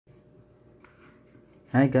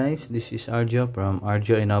Hi guys, this is Arjo from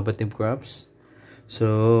Arjo Innovative Crafts.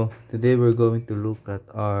 So today we're going to look at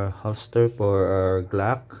our holster for our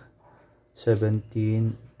Glock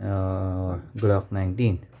 17 Glock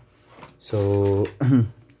 19. So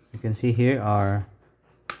you can see here our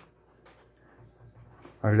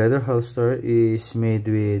leather holster is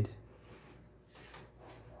made with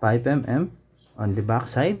 5 mm on the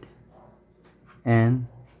back side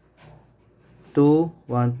and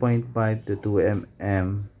 1.5 to 2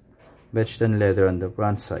 mm vegetable leather on the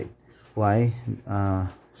front side. Why?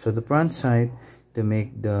 So the front side to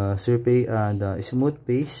make the surface, the smooth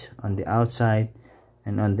face on the outside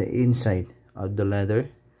and on the inside of the leather,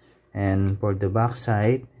 and for the back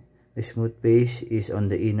side, the smooth face is on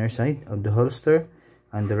the inner side of the holster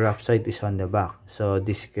and the rough side is on the back. So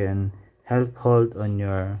this can help hold on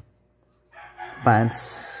your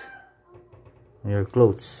pants, your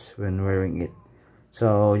clothes when wearing it.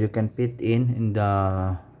 So you can fit in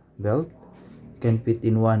the belt. You can fit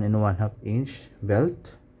in 1 1/2 inch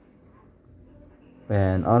belt,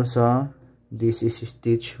 and also this is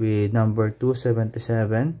stitched with number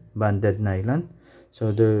 277 bonded nylon,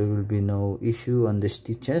 so there will be no issue on the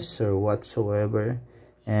stitches or whatsoever,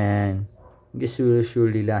 and this will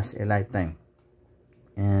surely last a lifetime.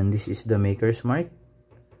 And this is the maker's mark,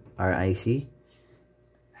 RIC,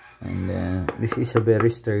 and this is a very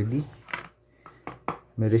sturdy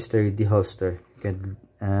holster.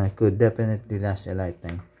 Could definitely last a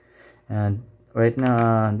lifetime. And right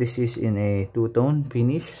now this is in a two-tone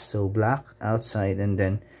finish, so black outside and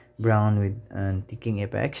then brown with ticking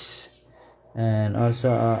effects. And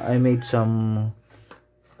also I made some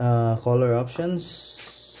color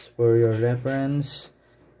options for your reference.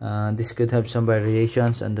 This could have some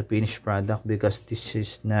variations on the finished product because this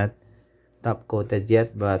is not top coated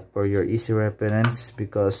yet, but for your easy reference,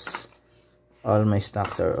 because all my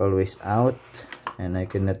stocks are always out and I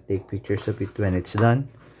cannot take pictures of it when it's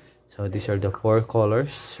done. So these are the 4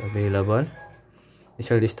 colors available.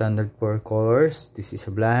 These are the standard 4 colors. This is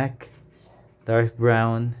a black, dark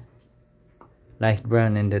brown, light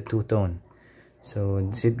brown, and the two-tone. So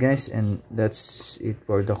that's it guys, and that's it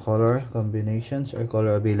for the color combinations or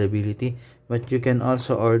color availability. But you can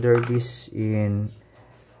also order this in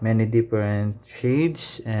many different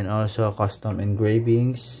shades and also custom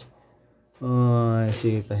engravings. Let's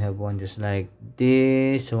see if I have one just like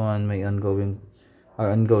this one, my ongoing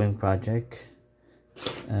project.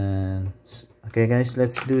 And okay guys,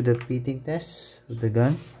 let's do the fitting test of the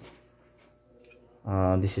gun.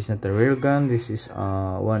 This is not a real gun. This is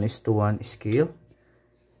 1:1 scale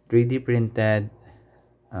 3D printed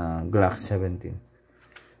Glock 17.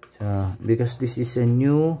 So because this is a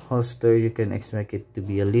new holster, you can expect it to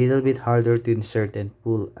be a little bit harder to insert and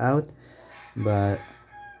pull out, but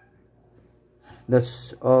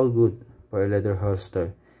that's all good for a leather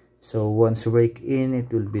holster. So once you break in,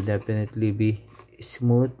 it will be definitely be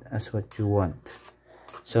smooth as what you want.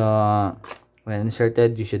 So when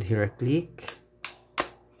inserted, you should hear a click.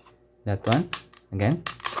 That one again,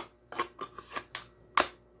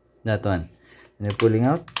 that one, and you're pulling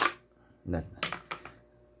out that.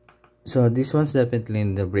 So this one's definitely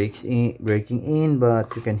in the breaking in,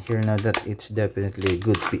 but you can hear now that it's definitely a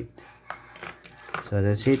good fit. So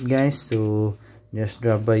that's it guys. So just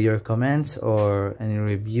drop by your comments or any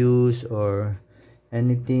reviews or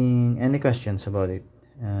anything, any questions about it.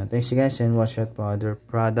 Thanks you guys, and watch out for other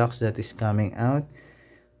products that is coming out.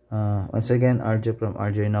 Once again, Arjo from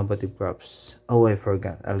Arjo Innovative Crafts. Oh, I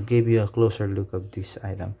forgot, I'll give you a closer look of this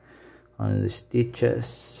item. On the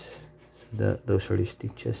stitches, those are the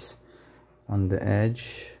stitches on the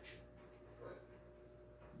edge,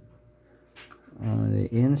 on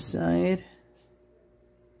the inside.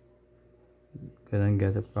 Couldn't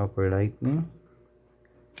get a proper lighting.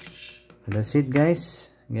 But that's it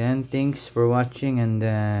guys. Again, thanks for watching, and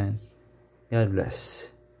then God bless.